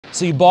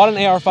So you bought an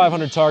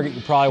AR500 target,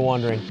 you're probably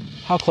wondering,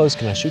 how close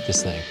can I shoot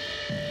this thing?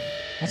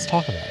 Let's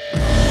talk about it.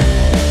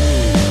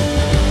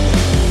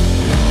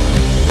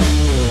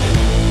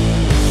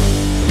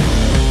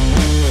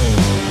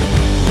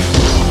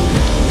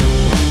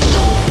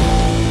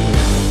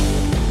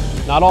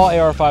 Not all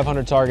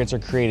AR500 targets are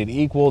created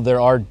equal. There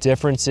are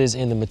differences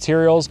in the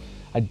materials.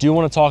 I do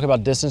want to talk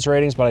about distance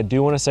ratings, but I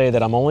do want to say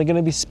that I'm only going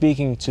to be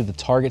speaking to the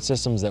target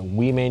systems that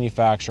we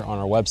manufacture on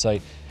our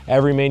website.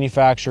 Every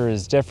manufacturer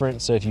is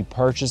different, so if you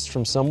purchased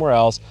from somewhere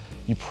else,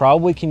 you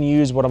probably can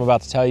use what I'm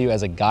about to tell you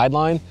as a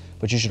guideline,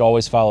 but you should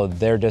always follow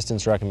their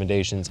distance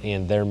recommendations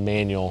and their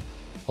manual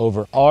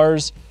over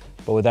ours.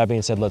 But with that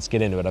being said, let's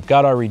get into it. I've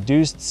got our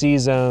reduced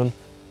C-zone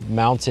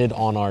mounted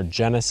on our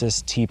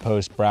Genesis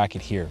T-post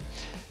bracket here.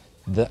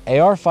 The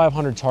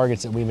AR500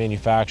 targets that we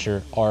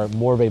manufacture are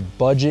more of a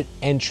budget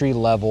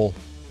entry-level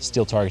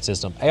steel target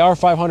system.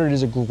 AR500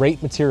 is a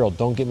great material,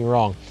 don't get me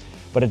wrong,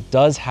 but it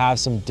does have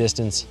some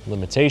distance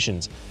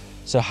limitations.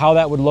 So how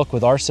that would look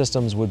with our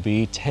systems would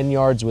be 10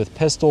 yards with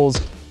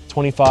pistols,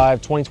 25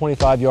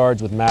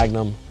 yards with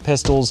Magnum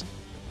pistols.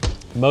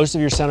 Most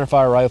of your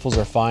centerfire rifles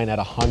are fine at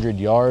 100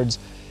 yards,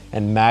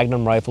 and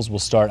Magnum rifles will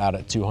start out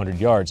at 200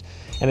 yards.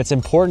 And it's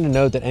important to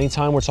note that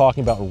anytime we're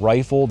talking about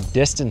rifle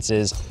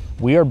distances,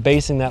 we are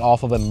basing that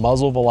off of a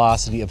muzzle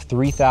velocity of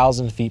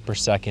 3,000 feet per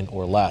second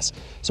or less.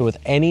 So with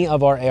any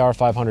of our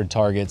AR500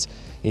 targets,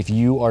 if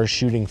you are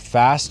shooting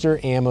faster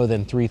ammo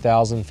than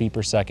 3,000 feet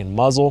per second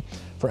muzzle,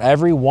 for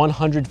every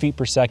 100 feet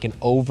per second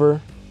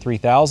over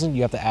 3,000,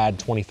 you have to add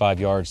 25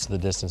 yards to the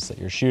distance that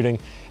you're shooting.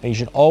 And you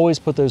should always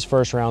put those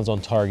first rounds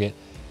on target,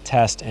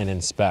 test and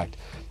inspect.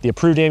 The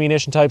approved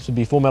ammunition types would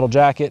be full metal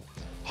jacket,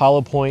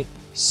 hollow point,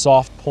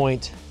 soft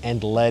point,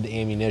 and lead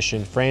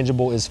ammunition.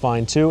 Frangible is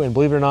fine too, and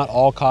believe it or not,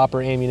 all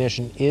copper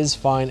ammunition is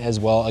fine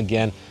as well.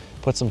 Again,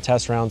 put some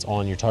test rounds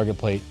on your target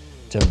plate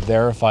to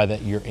verify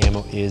that your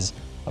ammo is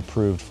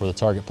approved for the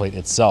target plate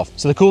itself.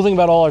 So the cool thing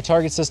about all our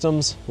target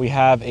systems, we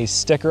have a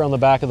sticker on the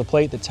back of the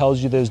plate that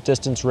tells you those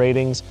distance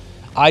ratings.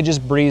 I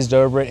just breezed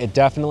over it. It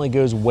definitely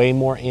goes way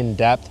more in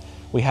depth.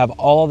 We have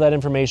all of that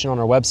information on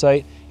our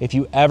website. If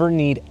you ever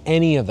need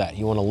any of that,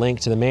 you want a link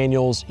to the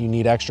manuals, you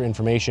need extra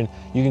information,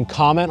 you can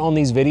comment on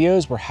these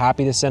videos. We're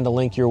happy to send a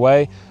link your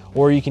way,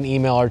 or you can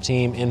email our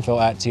team,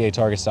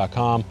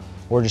 info@tatargets.com,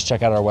 or just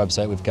check out our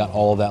website. We've got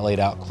all of that laid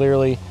out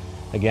clearly.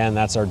 Again,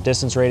 that's our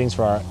distance ratings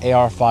for our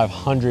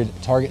AR500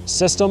 target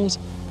systems.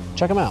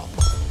 Check them out.